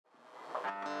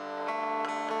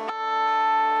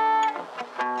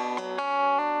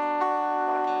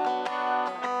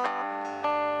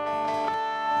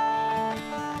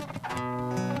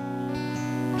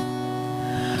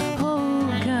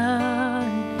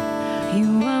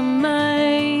You are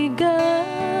my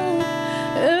God,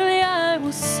 early I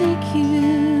will seek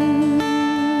you.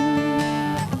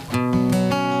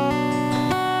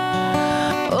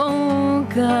 Oh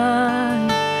God,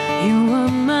 you are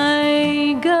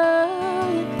my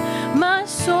God, my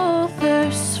soul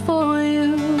thirsts for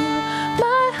you,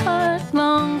 my heart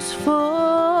longs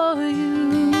for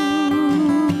you.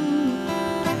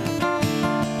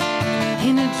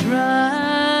 In a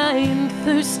dry and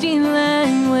thirsty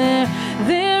land where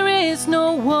there is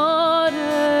no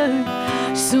water,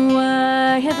 so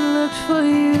I have looked for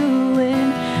you in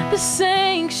the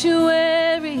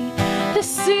sanctuary to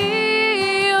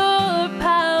see your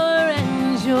power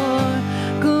and your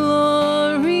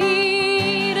glory,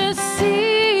 to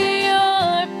see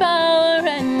your power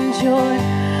and your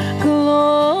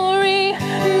glory,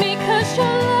 because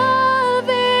your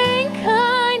loving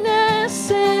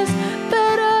kindness is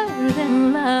better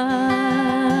than life.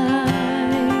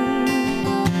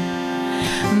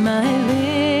 My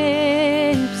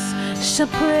lips shall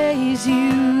praise you.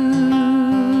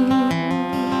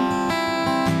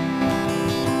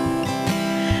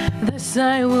 Thus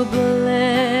I will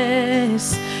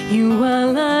bless you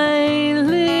while I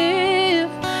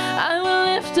live. I will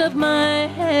lift up my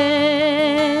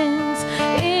hands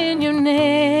in your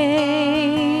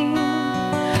name.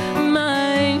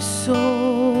 My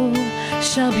soul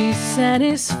shall be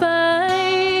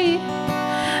satisfied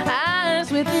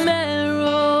as with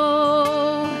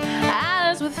marrow,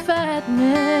 as with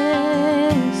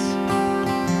fatness,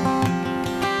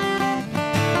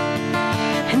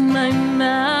 and my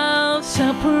mouth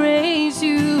shall praise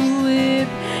you with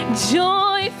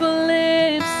joyful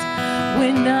lips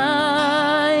when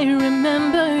I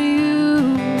remember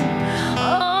you.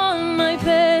 On my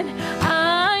bed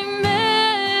I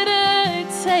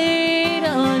meditate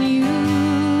on you.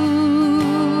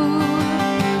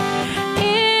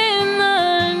 In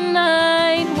the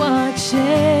night watches,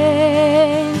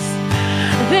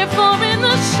 therefore in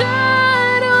the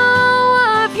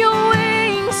shadow of your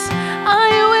wings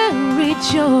I will rejoice,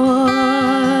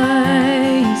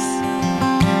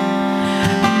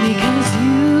 because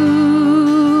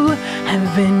you have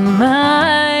been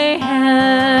my help.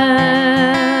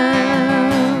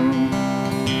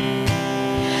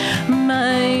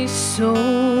 My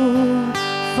soul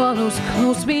follows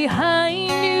close behind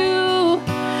you,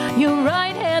 your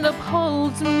right hand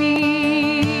upholds me.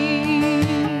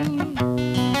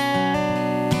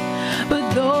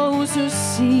 But those who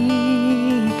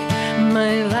seek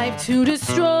my life to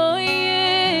destroy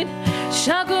it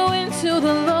shall go into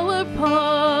the lower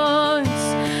parts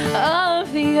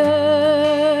of the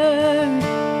earth,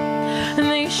 and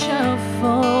they shall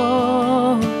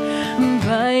fall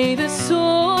by the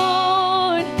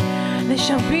sword. They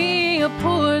shall be a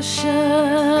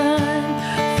portion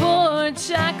for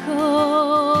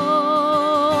jackals,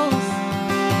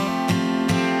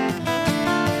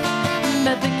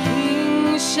 that the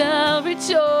king shall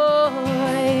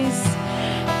rejoice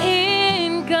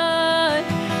in God.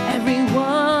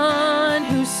 Everyone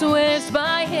who swears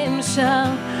by him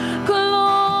shall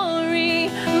glory.